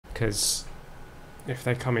because if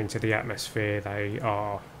they come into the atmosphere, they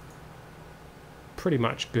are pretty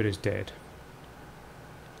much good as dead.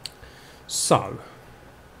 So,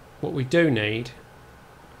 what we do need...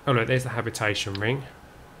 Oh look, there's the habitation ring.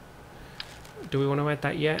 Do we want to add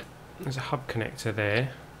that yet? There's a hub connector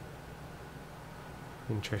there.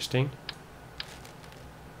 Interesting.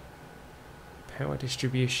 Power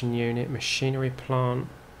distribution unit, machinery plant,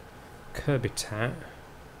 curbitat.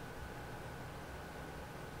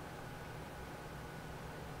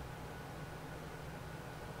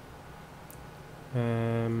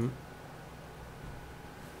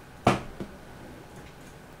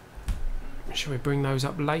 Shall we bring those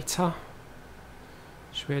up later?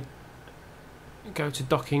 Should we go to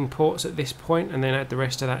docking ports at this point and then add the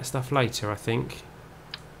rest of that stuff later, I think.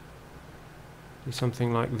 Do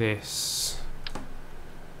something like this.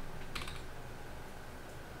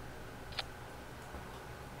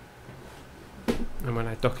 And we'll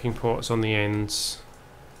add docking ports on the ends.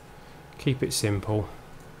 Keep it simple.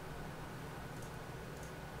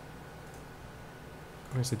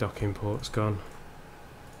 Where's the docking ports gone?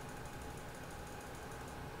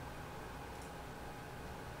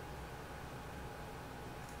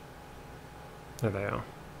 There they are.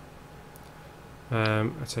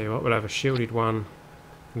 I'll tell you what, we'll have a shielded one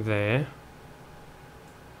there.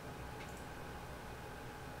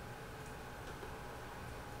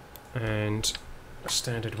 And a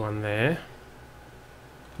standard one there.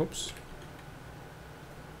 Oops.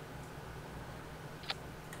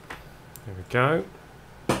 There we go.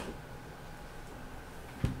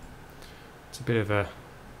 It's a bit of a...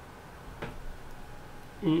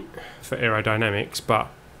 for aerodynamics, but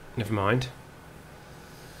never mind.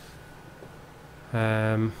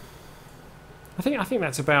 I think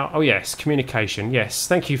that's about... Oh yes, communication. Yes,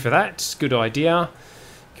 thank you for that. Good idea.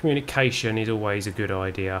 Communication is always a good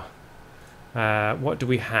idea. What do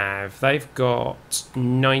we have? They've got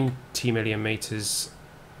 90 million meters.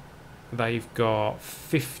 They've got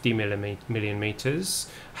 50 million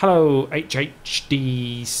meters. Hello,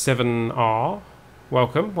 HHD7R.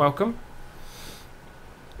 Welcome, welcome.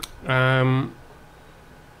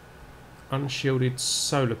 Unshielded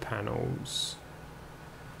solar panels.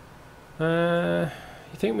 You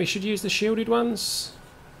think we should use the shielded ones?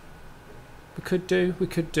 We could do.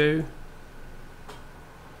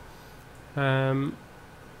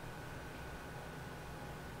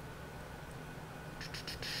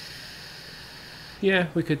 Yeah,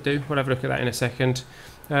 we could do. We'll have a look at that in a second.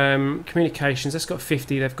 Communications, that's got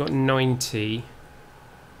 50, they've got 90.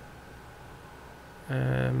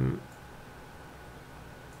 Where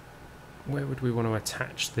would we want to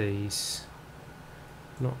attach these?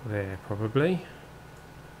 Not there, probably.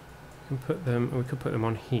 We could put them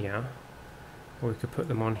on here, or we could put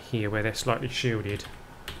them on here where they're slightly shielded,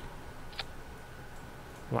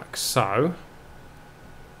 like so.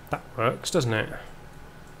 That works, doesn't it?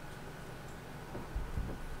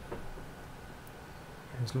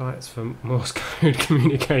 There's lights for Morse code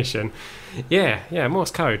communication. Yeah,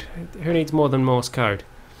 Morse code. Who needs more than Morse code?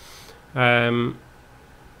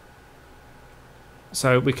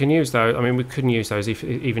 So we can use those. I mean, we couldn't use those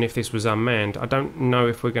even if this was unmanned. I don't know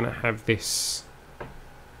if we're going to have this.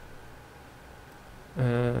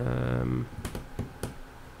 Are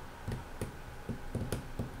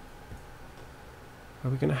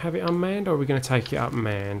we going to have it unmanned, or are we going to take it up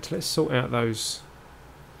manned? Let's sort out those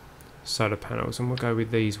solar panels, and we'll go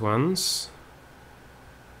with these ones.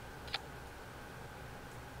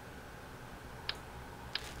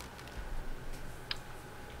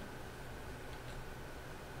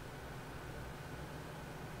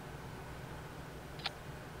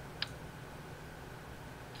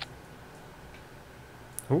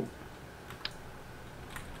 Oh.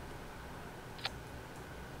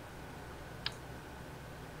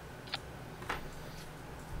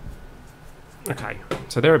 Okay,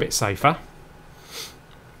 so they're a bit safer.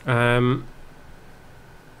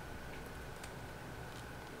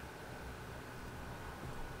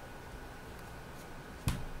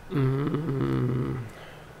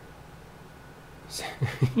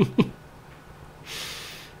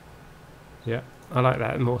 Yeah, I like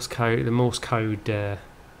that Morse code. The Morse code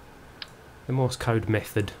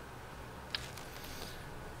method.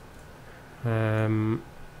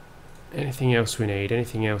 Anything else we need?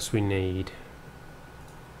 Anything else we need?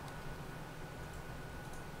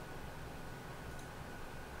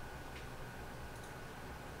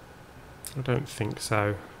 I don't think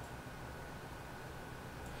so.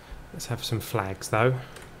 Let's have some flags though.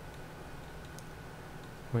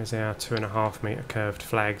 Where's our 2.5 meter curved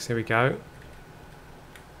flags? Here we go.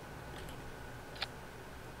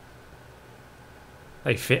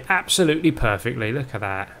 They fit absolutely perfectly. Look at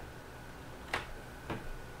that.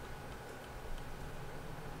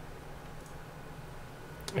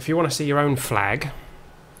 if you want to see your own flag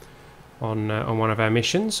on one of our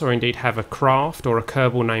missions, or indeed have a craft or a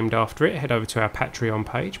Kerbal named after it, head over to our Patreon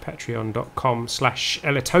page,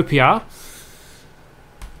 patreon.com/Elitopia,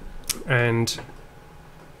 and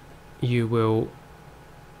you will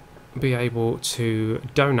be able to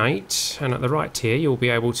donate, and at the right tier you'll be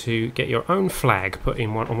able to get your own flag put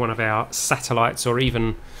in on one of our satellites, or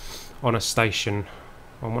even on a station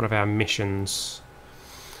on one of our missions.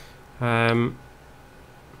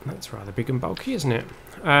 That's rather big and bulky, isn't it?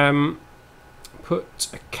 Put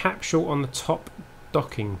a capsule on the top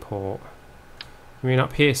docking port. I mean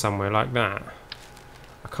up here somewhere like that.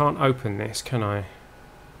 I can't open this, can I?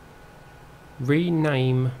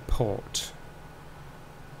 Rename port.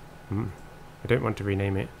 I don't want to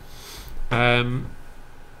rename it. I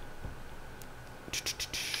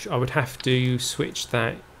would have to switch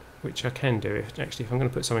that, which I can do. If I'm going to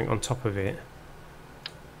put something on top of it,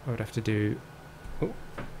 I would have to do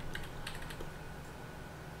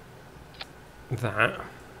that,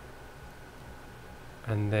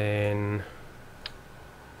 and then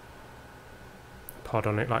pod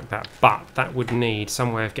on it like that. But that would need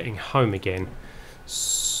some way of getting home again.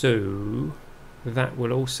 So that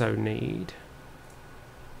will also need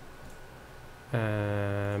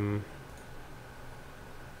I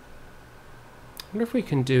wonder if we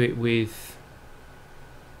can do it with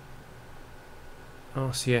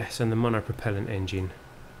RCS and the monopropellant engine.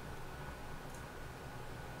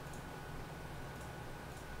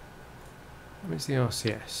 Where's the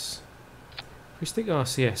RCS? If we stick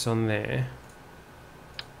RCS on there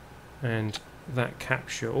and that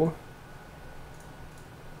capsule,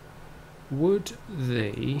 would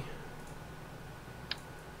the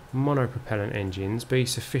monopropellant engines be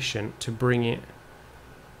sufficient to bring it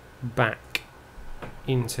back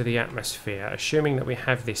into the atmosphere, assuming that we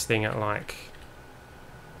have this thing at like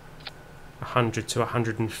 100 to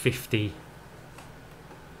 150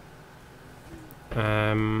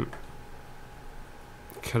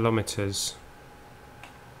 kilometers?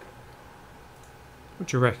 What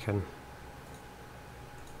do you reckon?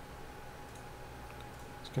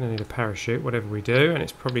 It's going to need a parachute, whatever we do, and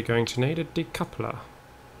it's probably going to need a decoupler.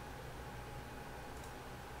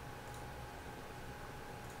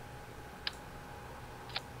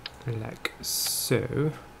 Like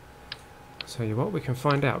so. Tell you what, we can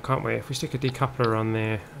find out, can't we? If we stick a decoupler on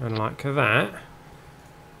there and like that,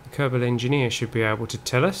 the Kerbal engineer should be able to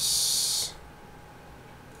tell us.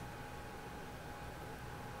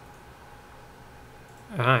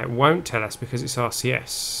 It won't tell us because it's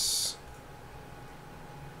RCS.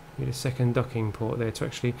 Need a second docking port there to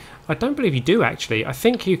actually... I don't believe you do actually. I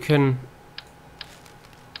think you can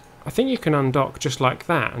undock just like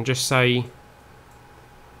that and just say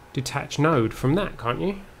detach node from that, can't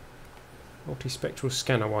you? Multispectral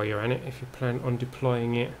scanner while you're at it, if you plan on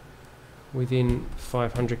deploying it within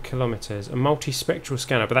 500 kilometers. A multispectral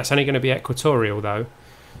scanner, but that's only going to be equatorial though.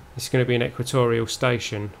 It's going to be an equatorial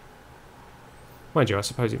station. Mind you, I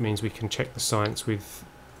suppose it means we can check the science with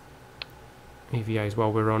EVAs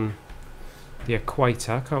while we're on the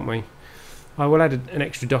equator, can't we? I will add an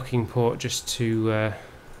extra docking port just to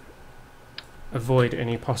avoid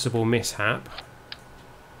any possible mishap.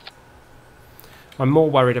 I'm more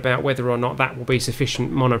worried about whether or not that will be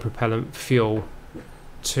sufficient monopropellant fuel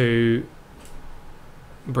to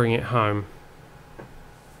bring it home.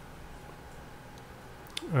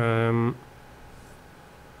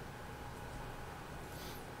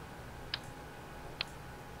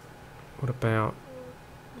 What about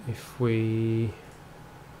if we...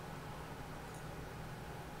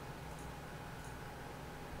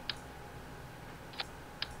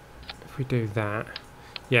 do that?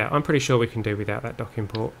 Yeah, I'm pretty sure we can do without that docking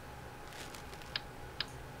port.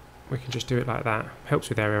 We can just do it like that. Helps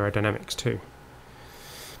with our aerodynamics too.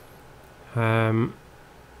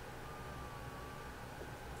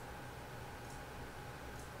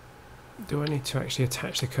 Do I need to actually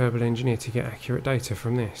attach the Kerbal engineer to get accurate data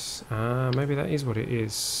from this? Maybe that is what it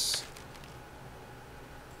is.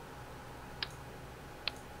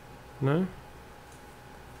 No?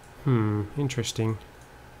 Interesting.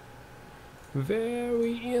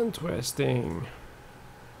 Very interesting.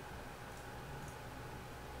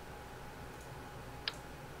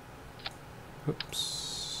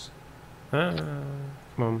 Oops. Come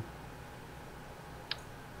on.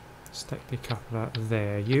 Stack decoupler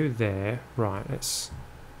there. You there. Right, let's...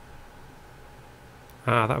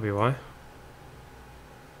 that'll be why.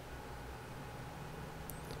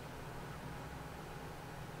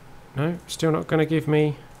 No, still not going to give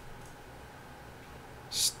me...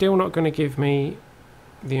 Still not going to give me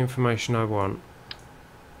the information I want.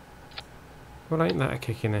 Well, ain't that a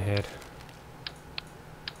kick in the head?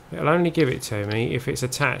 It'll only give it to me if it's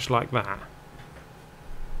attached like that.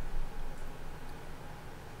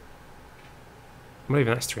 Well,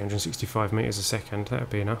 even that's 365 metres a second. That would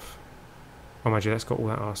be enough. Oh, my God, that's got all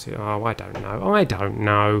that RC. Oh, I don't know. I don't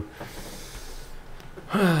know.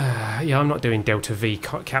 Yeah, I'm not doing delta V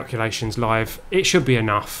calculations live. It should be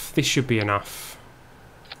enough. This should be enough.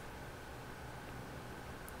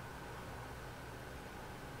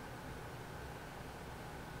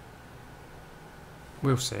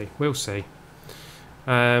 We'll see. We'll see.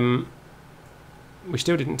 We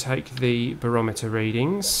still didn't take the barometer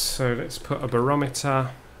readings, so let's put a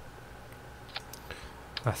barometer,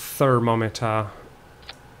 a thermometer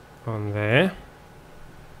on there.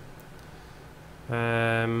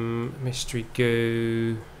 Mystery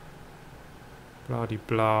goo, blah de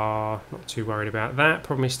blah. Not too worried about that.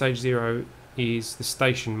 Problem is stage 0 is the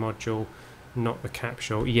station module, not the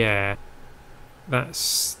capsule. Yeah,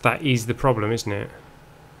 that is the problem, isn't it?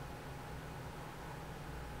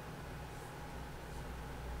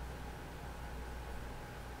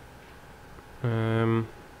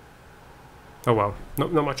 Oh well,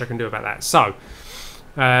 not much I can do about that. So,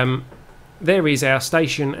 there is our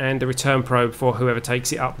station and the return probe for whoever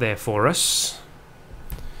takes it up there for us.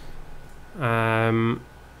 So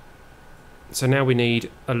now we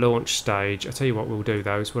need a launch stage. I'll tell you what we'll do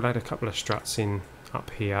though, is we'll add a couple of struts in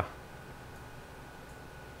up here.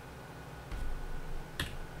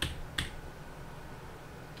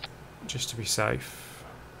 Just to be safe.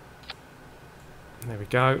 There we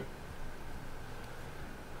go.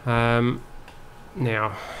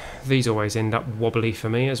 Now, these always end up wobbly for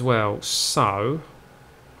me as well, so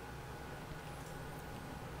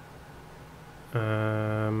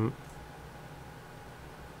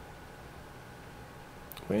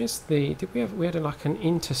where's the, we had like an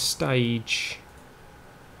interstage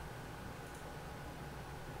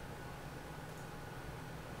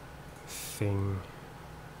thing.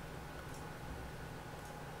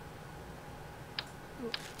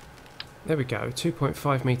 There we go,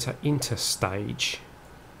 2.5 metre interstage.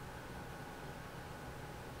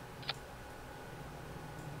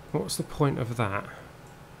 What's the point of that?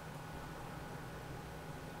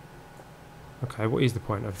 Okay, what is the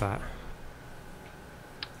point of that?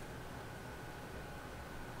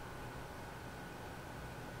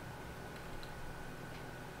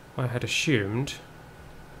 I had assumed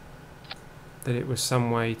that it was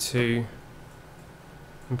some way to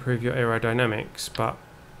improve your aerodynamics, but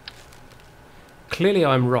clearly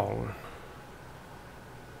I'm wrong.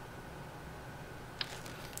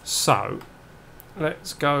 So,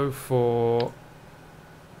 let's go for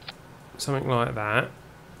something like that.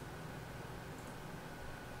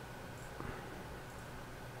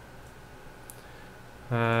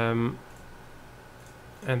 And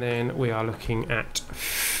then we are looking at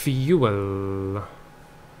fuel.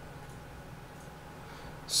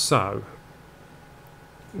 So,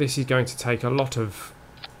 this is going to take a lot of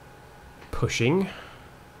pushing.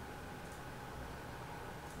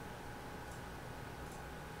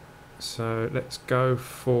 So let's go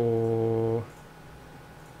for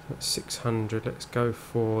 600. Let's go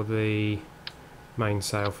for the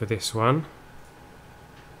mainsail for this one.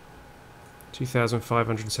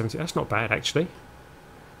 2,570. That's not bad actually.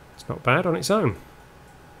 It's not bad on its own.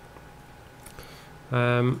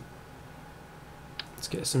 Let's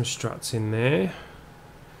get some struts in there.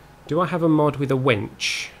 Do I have a mod with a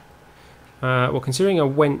wench? Well, considering a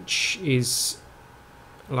wench is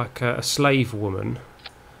like a slave woman,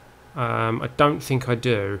 I don't think I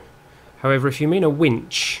do. However, if you mean a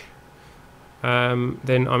winch, then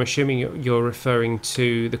I'm assuming you're referring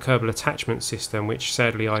to the Kerbal attachment system, which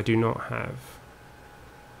sadly I do not have.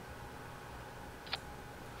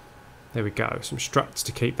 There we go, some struts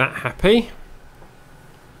to keep that happy.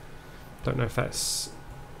 Don't know if that's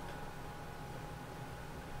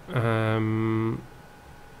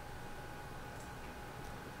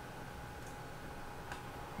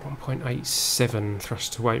 1.87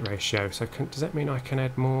 thrust to weight ratio. So does that mean I can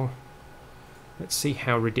add more? Let's see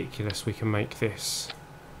how ridiculous we can make this.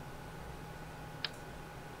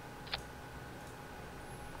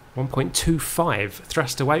 1.25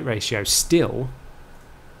 thrust to weight ratio still,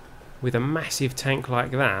 with a massive tank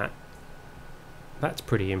like that. That's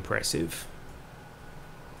pretty impressive.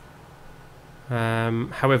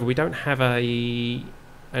 However, we don't have a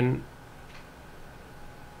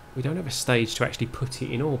stage to actually put it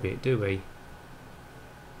in orbit, do we?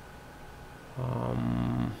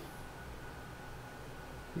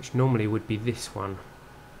 Which normally would be this one.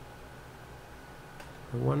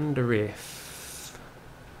 I wonder if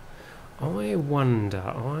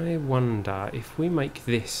we make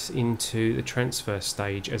this into the transfer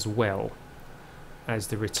stage as well. as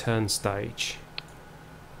the return stage.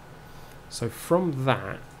 So from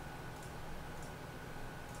that,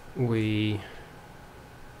 where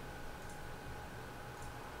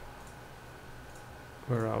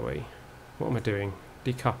are we? What am I doing?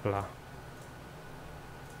 Decoupler.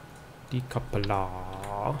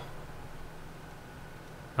 Decoupler.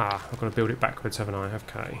 Ah, I've got to build it backwards, haven't I?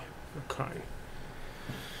 Okay. Okay.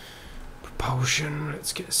 Propulsion.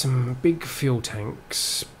 Let's get some big fuel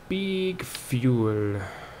tanks. Big fuel.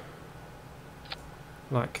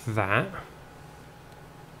 Like that.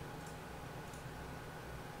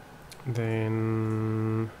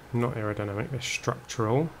 Then, not aerodynamic, they're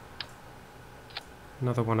structural.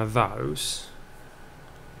 Another one of those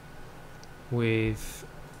with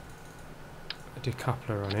a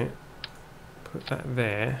decoupler on it. Put that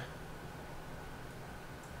there.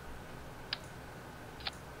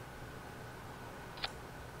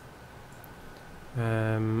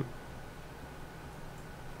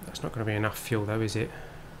 That's not going to be enough fuel though, is it?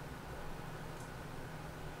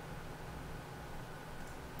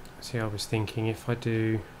 See, I was thinking if I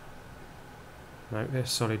do... No, they're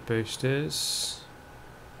solid boosters.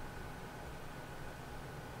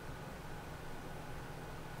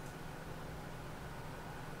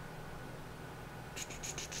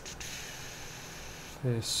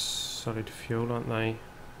 They're solid fuel, aren't they?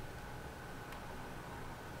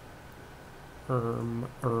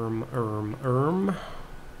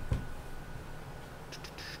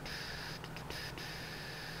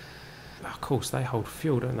 Of course, they hold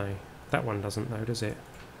fuel, don't they? That one doesn't, though, does it?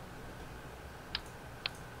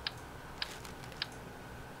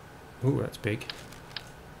 Ooh, that's big.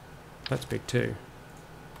 That's big too.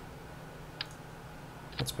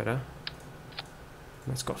 That's better.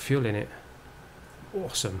 That's got fuel in it.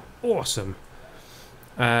 Awesome, awesome.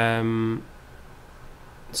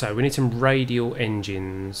 So we need some radial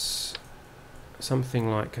engines. Something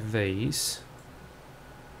like these.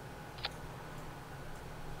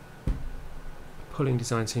 Pulling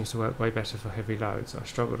design seems to work way better for heavy loads. I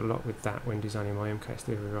struggled a lot with that when designing my MKS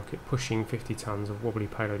delivery rocket, pushing 50 tons of wobbly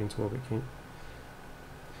payload into orbit.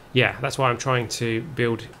 Yeah, that's why I'm trying to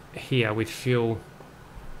build here with fuel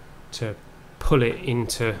to pull it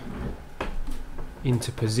into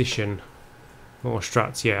position. More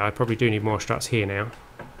struts. Yeah, I probably do need more struts here now.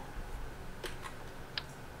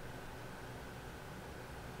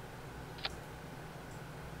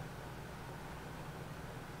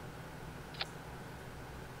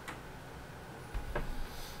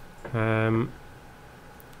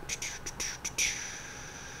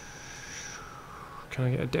 Can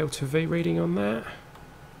I get a delta V reading on that?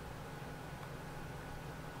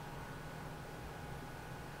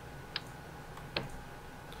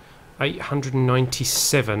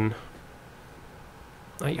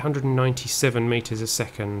 $897 meters a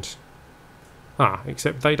second. Ah,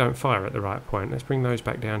 except they don't fire at the right point. Let's bring those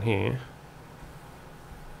back down here.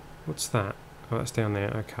 What's that? Oh, that's down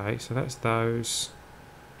there. Okay, so that's those.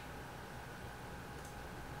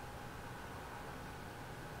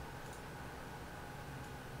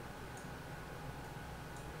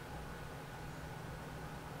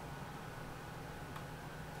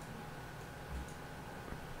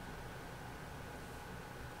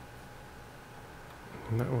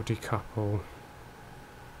 And that will decouple.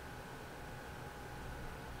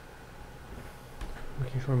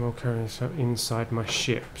 Looking for more carriers inside my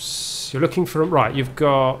ships. You're looking for them, right? You've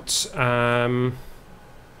got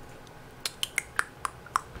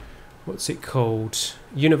what's it called?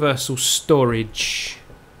 Universal storage.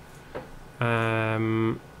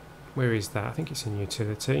 Where is that? I think it's in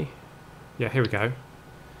utility. Yeah, here we go.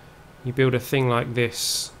 You build a thing like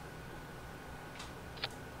this.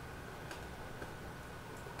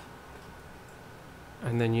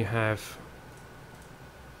 And then you have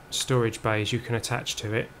storage bays you can attach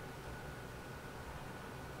to it.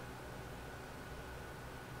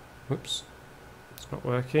 Whoops, it's not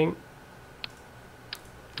working.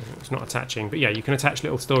 It's not attaching, but yeah, you can attach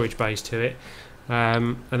little storage bays to it.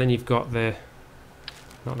 And then you've got the,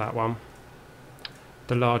 not that one,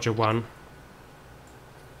 the larger one.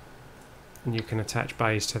 And you can attach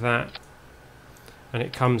bays to that. And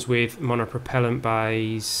it comes with monopropellant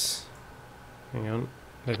bays. Hang on,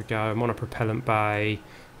 there we go. Monopropellant bay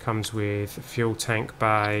comes with a fuel tank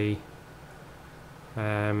bay.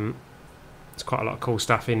 There's quite a lot of cool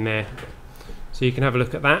stuff in there. So you can have a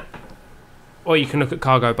look at that. Or you can look at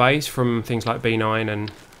cargo bays from things like B9 and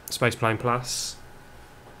Spaceplane Plus.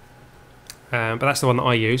 But that's the one that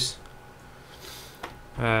I use.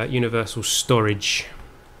 Universal storage.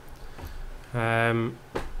 Oh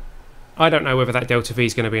I don't know whether that delta V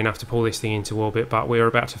is going to be enough to pull this thing into orbit, but we're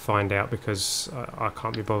about to find out because I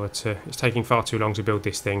can't be bothered to... It's taking far too long to build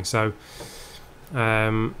this thing, so...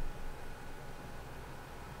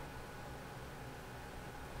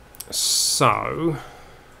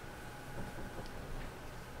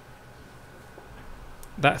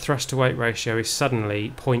 that thrust to weight ratio is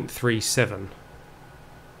suddenly 0.37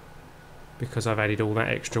 because I've added all that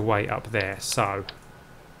extra weight up there. So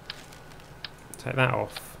take that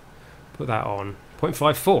off, put that on.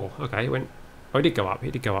 0.54. Okay, it went. Oh, it did go up.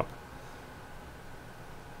 It did go up.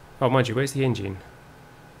 Oh, mind you, where's the engine?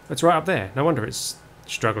 It's right up there. No wonder it's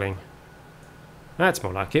struggling. That's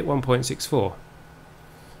more like it. 1.64.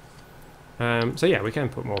 So yeah, we can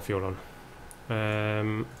put more fuel on.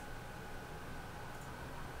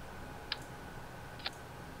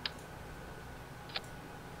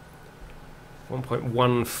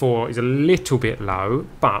 1.14 is a little bit low,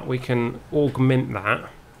 but we can augment that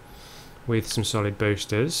with some solid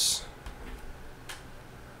boosters.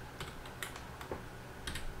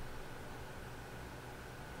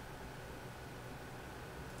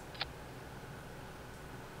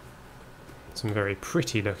 Some very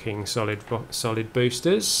pretty looking solid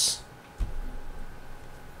boosters.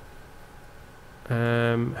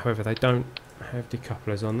 However, they don't have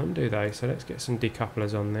decouplers on them, do they? So let's get some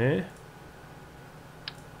decouplers on there.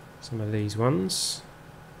 Some of these ones.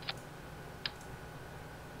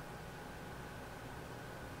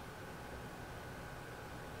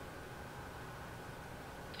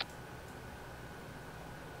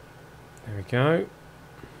 There we go.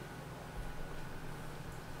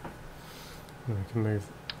 And we can move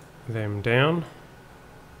them down.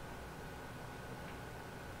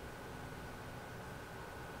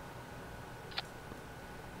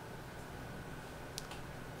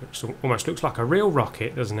 Almost looks like a real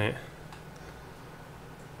rocket, doesn't it?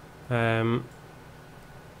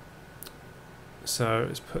 So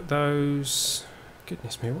let's put those...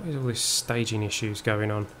 Goodness me, what is all this staging issues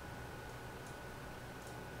going on?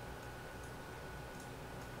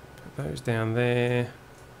 Put those down there.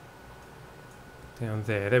 Down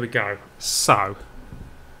there. There we go. So,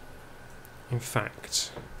 in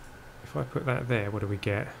fact, if I put that there, what do we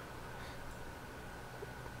get?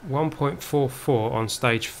 1.44 on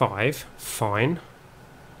stage 5, fine.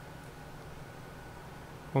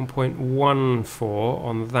 1.14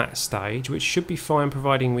 on that stage, which should be fine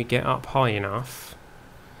providing we get up high enough.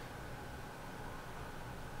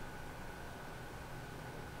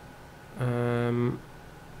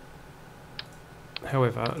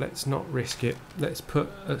 However, let's not risk it. Let's put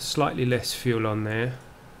a slightly less fuel on there.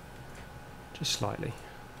 Just slightly.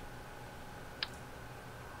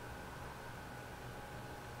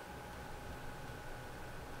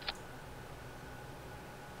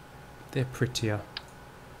 They're prettier.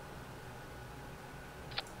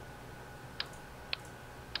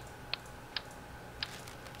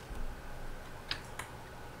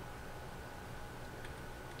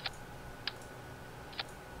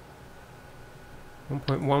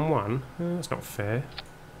 .11. That's not fair.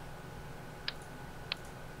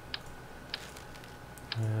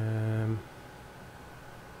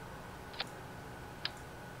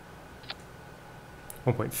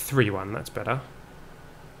 1.31. That's better.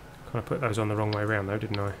 Kind of put those on the wrong way around though,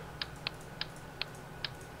 didn't I?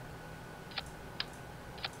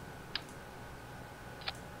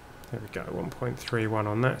 There we go, 1.31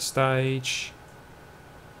 on that stage.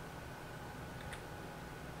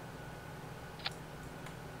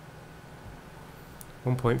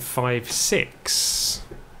 .56.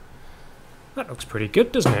 That looks pretty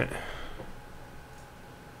good, doesn't it?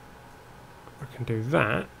 I can do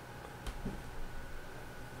that.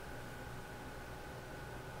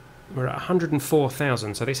 We're at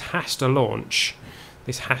 104,000, so this has to launch.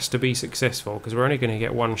 This has to be successful because we're only going to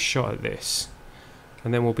get one shot at this.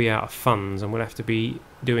 And then we'll be out of funds and we'll have to be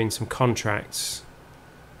doing some contracts.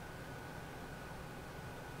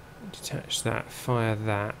 Detach that, fire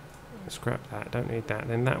that, scrap that, don't need that.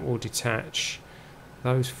 Then that will detach.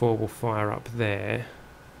 Those four will fire up there.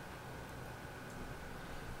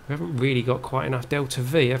 We haven't really got quite enough delta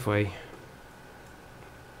V, have we?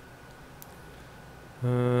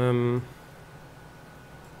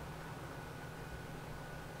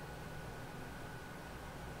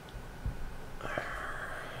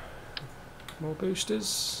 More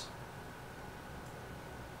boosters.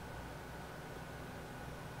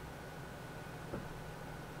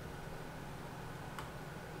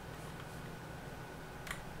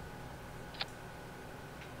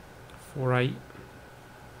 Four 8.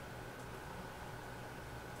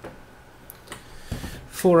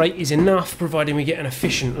 4.8 is enough, providing we get an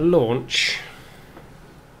efficient launch.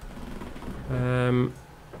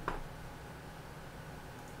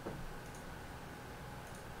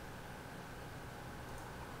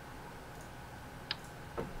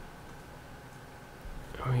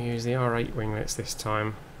 use the R8 winglets this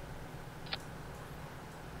time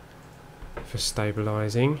for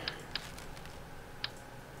stabilising.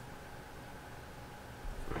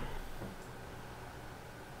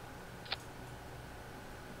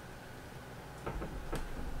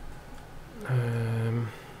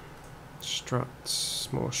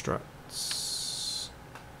 Struts, more struts.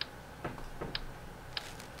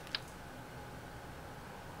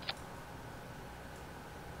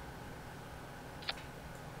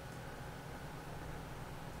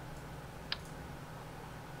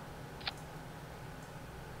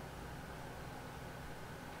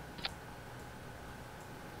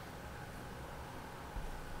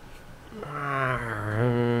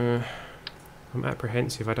 I'm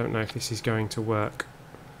apprehensive. I don't know if this is going to work.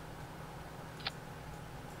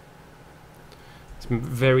 It's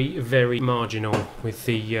very, very marginal with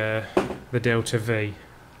the delta V.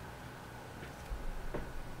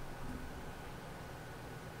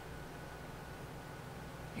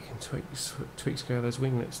 You can tweak scale those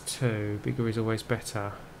winglets too. Bigger is always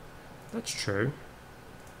better. That's true.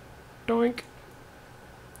 Doink.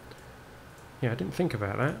 Yeah, I didn't think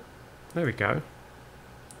about that. There we go.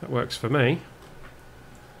 That works for me.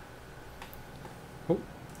 Oh,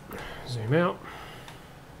 zoom out.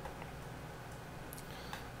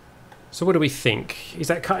 So what do we think? Is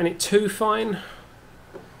that cutting it too fine?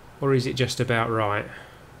 Or is it just about right?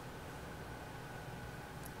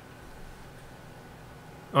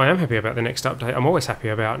 I am happy about the next update. I'm always happy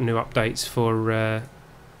about new updates for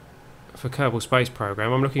Kerbal Space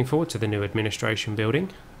Program. I'm looking forward to the new administration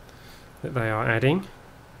building that they are adding.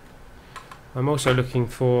 I'm also looking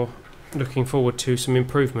forward to some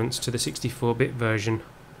improvements to the 64-bit version,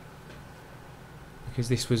 because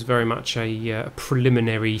this was very much a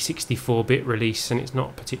preliminary 64-bit release and it's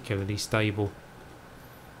not particularly stable.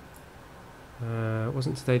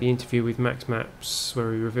 Wasn't today the interview with Max Maps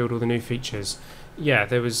where he revealed all the new features? Yeah,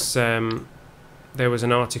 there was an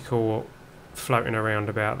article floating around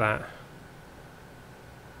about that.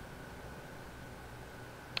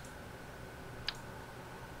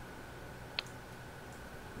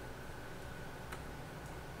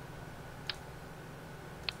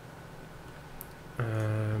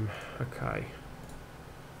 Okay.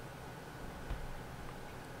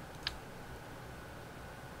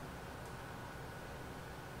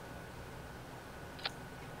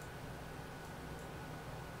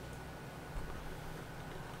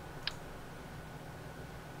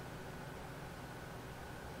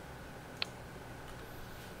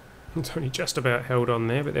 It's only just about held on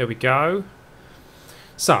there, but there we go.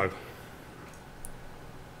 So,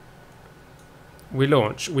 we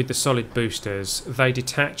launch with the solid boosters. They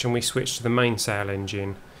detach and we switch to the main sail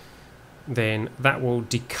engine. Then that will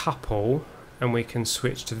decouple and we can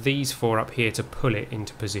switch to these four up here to pull it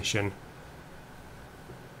into position.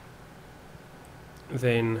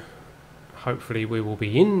 Then hopefully we will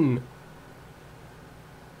be in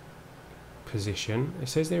position. It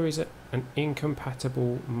says there is an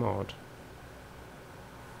incompatible mod.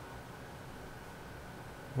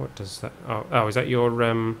 What does that... Oh, is that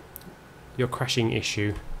your crashing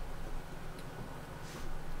issue?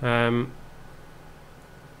 Right,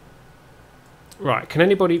 can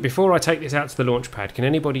anybody, before I take this out to the launch pad, can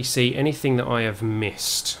anybody see anything that I have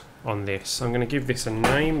missed on this? I'm going to give this a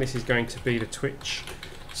name. This is going to be the Twitch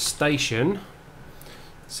station,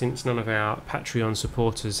 since none of our Patreon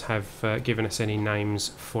supporters have given us any names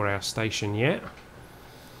for our station yet.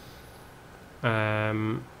 I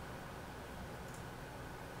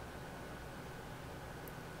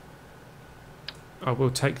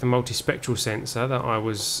will take the multispectral sensor that I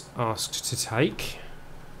was asked to take.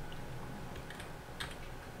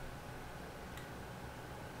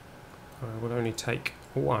 I will only take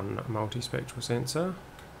one multispectral sensor.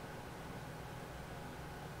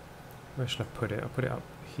 Where should I put it? I'll put it up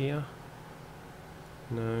here.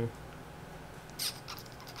 No.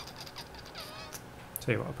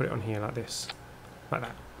 Tell you what, I'll put it on here like this. Like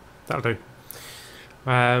that. That'll do.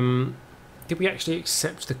 Did we actually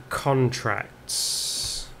accept the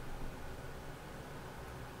contracts?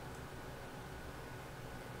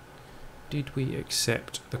 Did we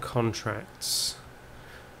accept the contracts?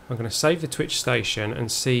 I'm going to save the Twitch station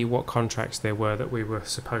and see what contracts there were that we were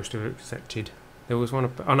supposed to have accepted. There was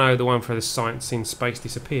one... Oh no, the one for the science in space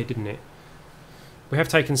disappeared, didn't it? We have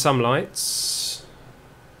taken some lights.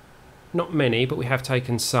 Not many, but we have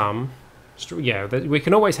taken some. Yeah, we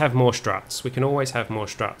can always have more struts. We can always have more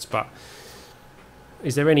struts, but...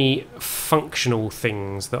 Is there any functional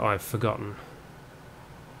things that I've forgotten?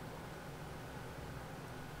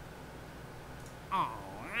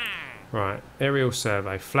 Right, aerial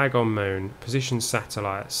survey, flag on moon, position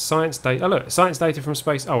satellites, science data. Oh look, science data from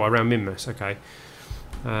space. Oh, around Minmus. Okay.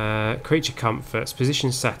 Creature comforts,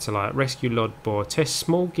 position satellite, rescue Lod Boar, test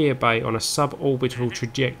small gear bay on a suborbital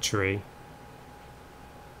trajectory.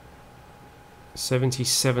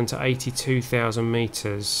 77 to 82,000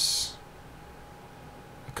 meters.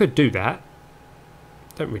 I could do that.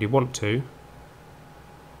 Don't really want to.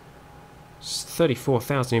 It's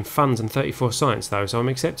 34,000 in funds and 34 science though, so I'm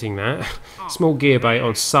accepting that. Small gear bay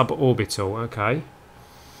on suborbital. Okay.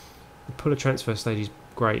 The puller transfer stage is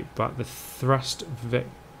great, but the thrust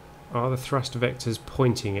are the thrust vectors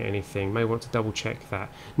pointing at anything? May want to double check that.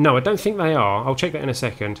 No, I don't think they are. I'll check that in a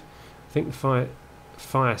second. I think the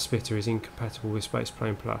fire spitter is incompatible with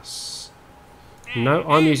Spaceplane Plus. No,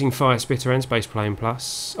 I'm using Fire Spitter and Spaceplane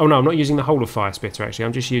Plus. Oh no, I'm not using the whole of Fire Spitter actually.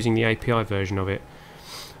 I'm just using the API version of it.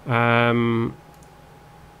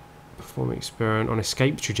 Performing experiment on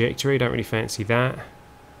escape trajectory. Don't really fancy that.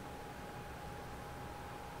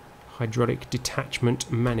 Hydraulic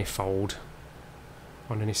detachment manifold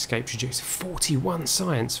on an escape trajectory. 41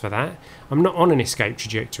 science for that. I'm not on an escape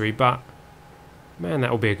trajectory, but man,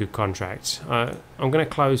 that will be a good contract. I'm going to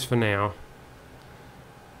close for now.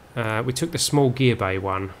 We took the small gear bay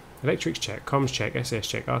one. Electrics check, comms check, SS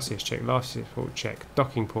check, RCS check, life support check,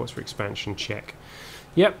 docking ports for expansion check.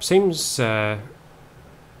 Yep, seems like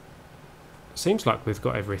we've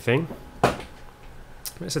got everything.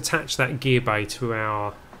 Let's attach that gear bay to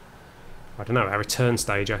our, I don't know, our return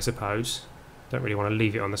stage, I suppose. Don't really want to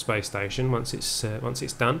leave it on the space station once it's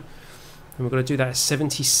done. And we're going to do that at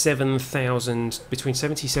 77,000, between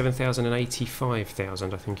 77,000 and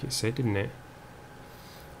 85,000, I think it said, didn't it?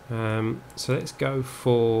 So let's go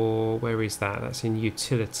for, where is that? That's in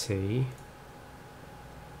utility.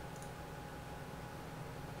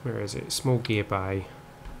 Where is it? Small gear bay.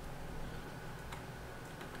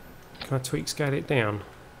 Can I tweak scale it down?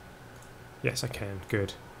 Yes, I can.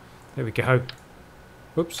 Good. There we go.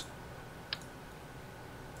 Whoops.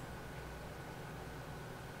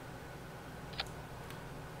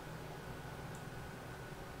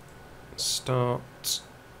 Start.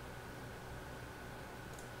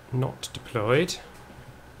 Not deployed.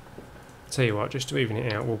 Tell you what, just to even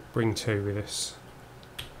it out, we'll bring 2 with us,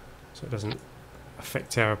 so it doesn't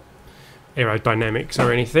affect our aerodynamics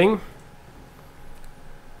or anything.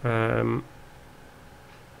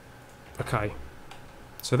 Okay,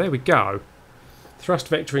 so there we go. Thrust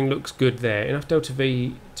vectoring looks good there. Enough delta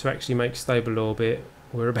V to actually make stable orbit.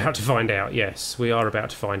 We're about to find out. Yes, we are about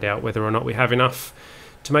to find out whether or not we have enough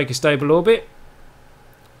to make a stable orbit.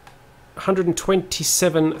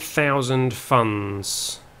 127,000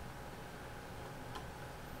 funds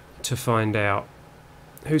to find out.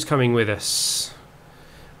 Who's coming with us?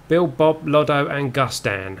 Bill, Bob, Lodo and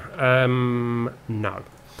Gustan. No.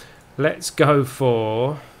 Let's go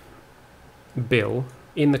for Bill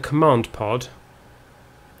in the command pod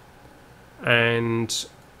and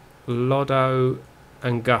Lodo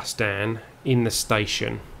and Gustan in the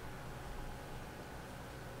station.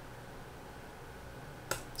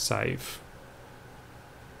 Save.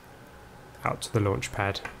 Out to the launch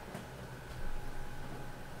pad.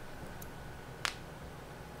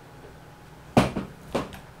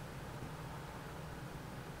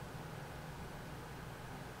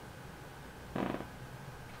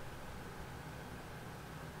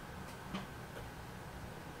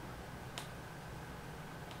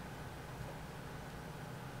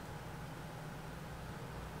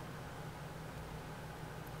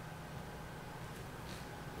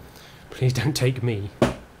 Please don't take me.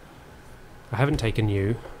 I haven't taken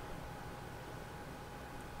you.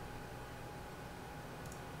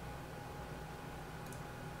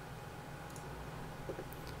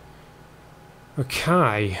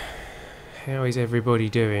 Okay. How is everybody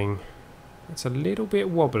doing? It's a little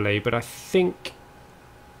bit wobbly, but I think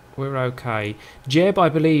we're okay. Jeb, I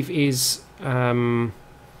believe, is on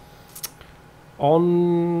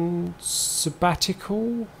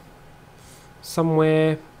sabbatical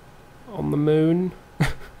somewhere on the moon.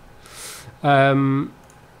 Probe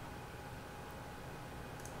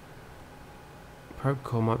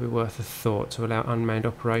core might be worth a thought to allow unmanned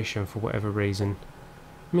operation for whatever reason.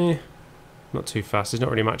 Meh. Not too fast. There's not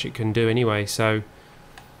really much it can do anyway, so...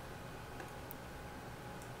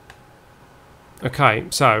 Okay,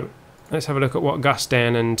 so let's have a look at what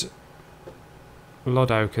Gustan and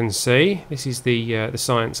Lodo can see. This is the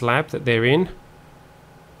science lab that they're in.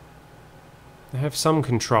 They have some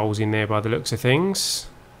controls in there by the looks of things.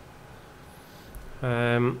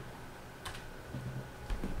 And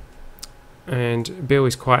Bill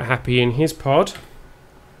is quite happy in his pod.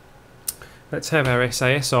 Let's have our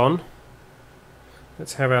SAS on.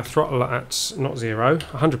 Let's have our throttle at not 0,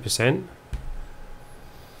 100%.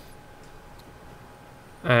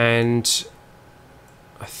 And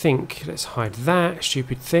I think, let's hide that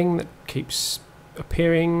stupid thing that keeps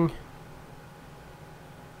appearing.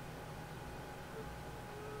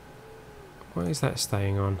 Why is that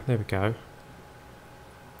staying on? There we go.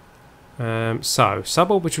 So,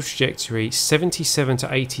 suborbital trajectory, 77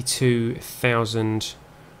 to 82,000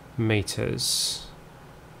 meters.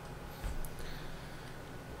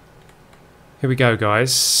 Here we go,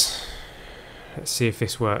 guys. Let's see if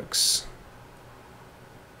this works.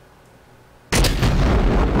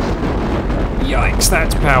 Yikes,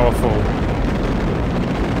 that's powerful.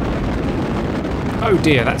 Oh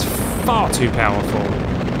dear, that's far too powerful.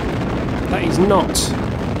 That is not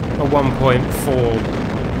a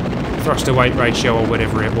 1.4 thrust to weight ratio or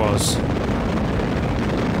whatever it was.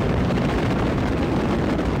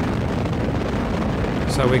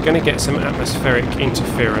 So we're going to get some atmospheric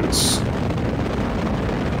interference,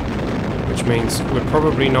 which means we're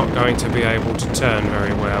probably not going to be able to turn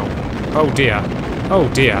very well. Oh dear, oh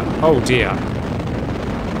dear, oh dear.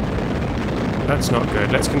 That's not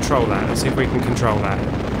good. Let's control that. Let's see if we can control that.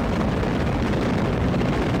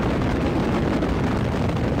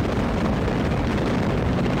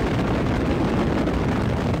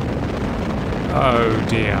 Oh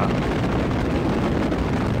dear.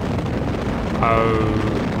 Oh.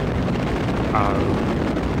 Oh.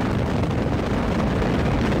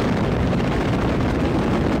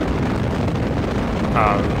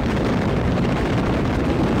 Oh.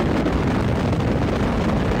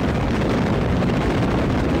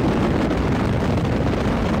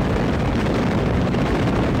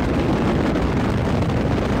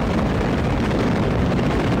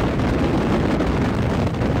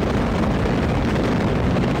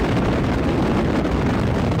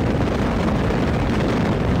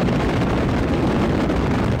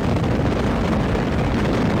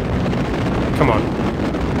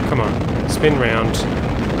 Spin round.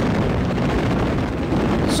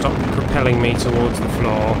 Stop propelling me towards the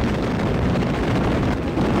floor.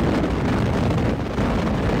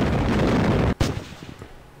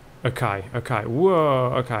 Okay, okay.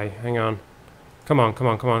 Whoa, okay, hang on. Come on, come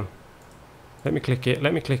on, come on. Let me click it,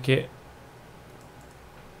 let me click it.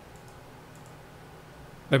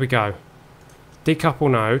 There we go. Decouple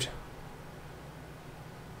node.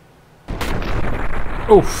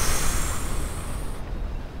 Oof.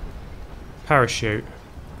 Parachute.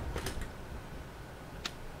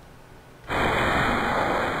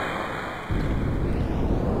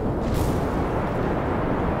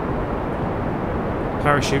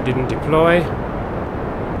 Parachute didn't deploy.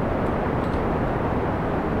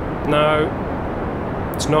 No.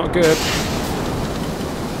 It's not good.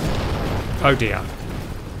 Oh dear.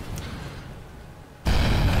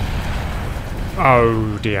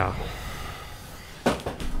 Oh dear.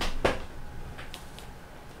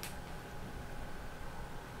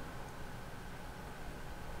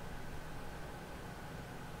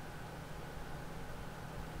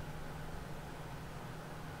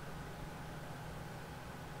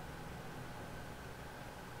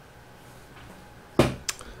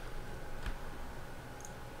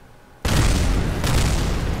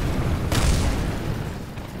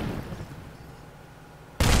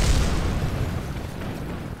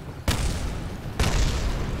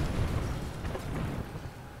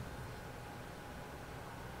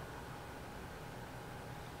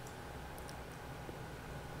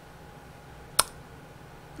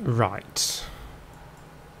 Right.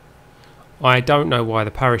 I don't know why the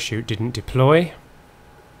parachute didn't deploy.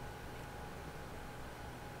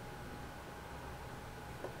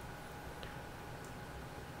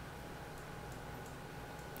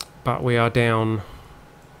 But we are down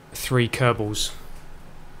 3 Kerbals.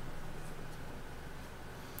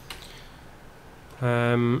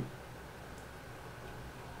 That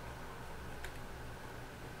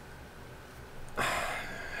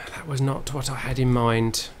was not what I had in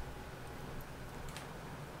mind.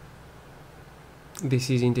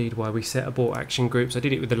 This is indeed why we set abort action groups. I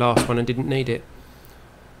did it with the last one and didn't need it.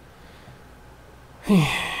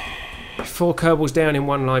 4 Kerbals down in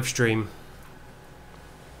one live stream.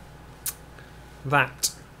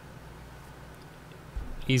 That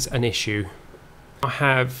is an issue. I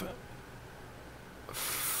have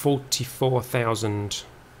 44,000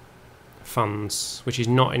 funds, which is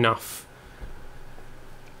not enough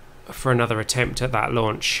for another attempt at that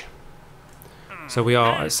launch. So we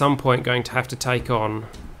are at some point going to have to take on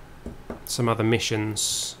some other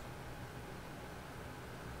missions.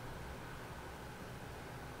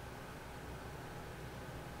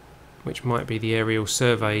 Which might be the aerial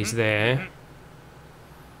surveys there.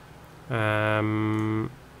 We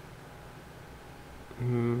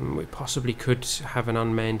possibly could have an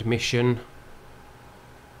unmanned mission.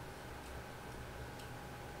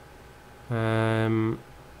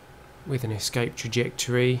 With an escape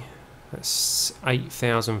trajectory. That's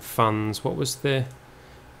 8,000 funds. What was the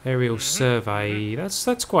aerial survey?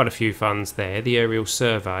 That's quite a few funds there. The aerial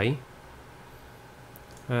survey.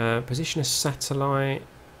 Position a satellite.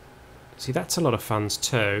 See, that's a lot of funds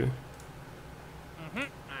too.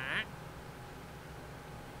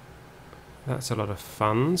 That's a lot of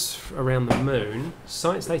funds around the moon.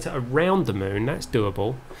 Science data around the moon. That's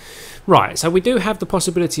doable. Right. So we do have the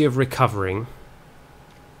possibility of recovering.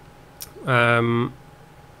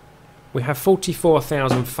 We have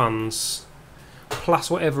 44,000 funds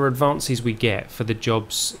plus whatever advances we get for the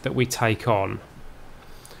jobs that we take on.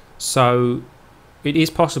 So it is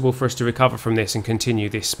possible for us to recover from this and continue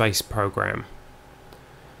this space program.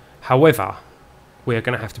 However, we are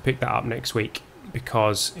going to have to pick that up next week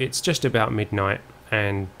because it's just about midnight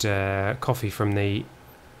and coffee from the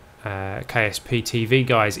KSP TV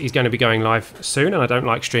guys is going to be going live soon, and I don't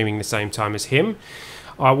like streaming the same time as him.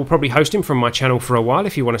 I will probably host him from my channel for a while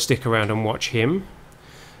if you want to stick around and watch him.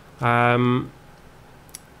 But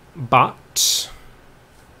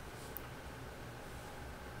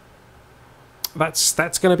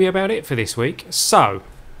that's going to be about it for this week. So,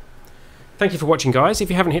 thank you for watching, guys.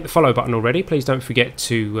 If you haven't hit the follow button already, please don't forget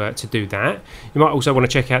to do that. You might also want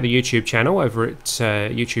to check out the YouTube channel over at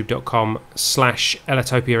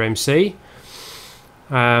youtube.com/ElatopiaMC.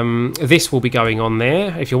 This will be going on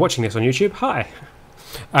there. If you're watching this on YouTube, hi.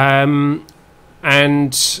 And,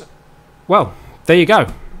 well, there you go.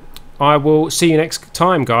 I will see you next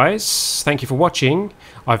time, guys. Thank you for watching.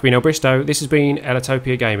 I've been Elbristo. This has been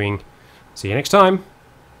Elatopia Gaming. See you next time.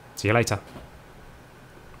 See you later.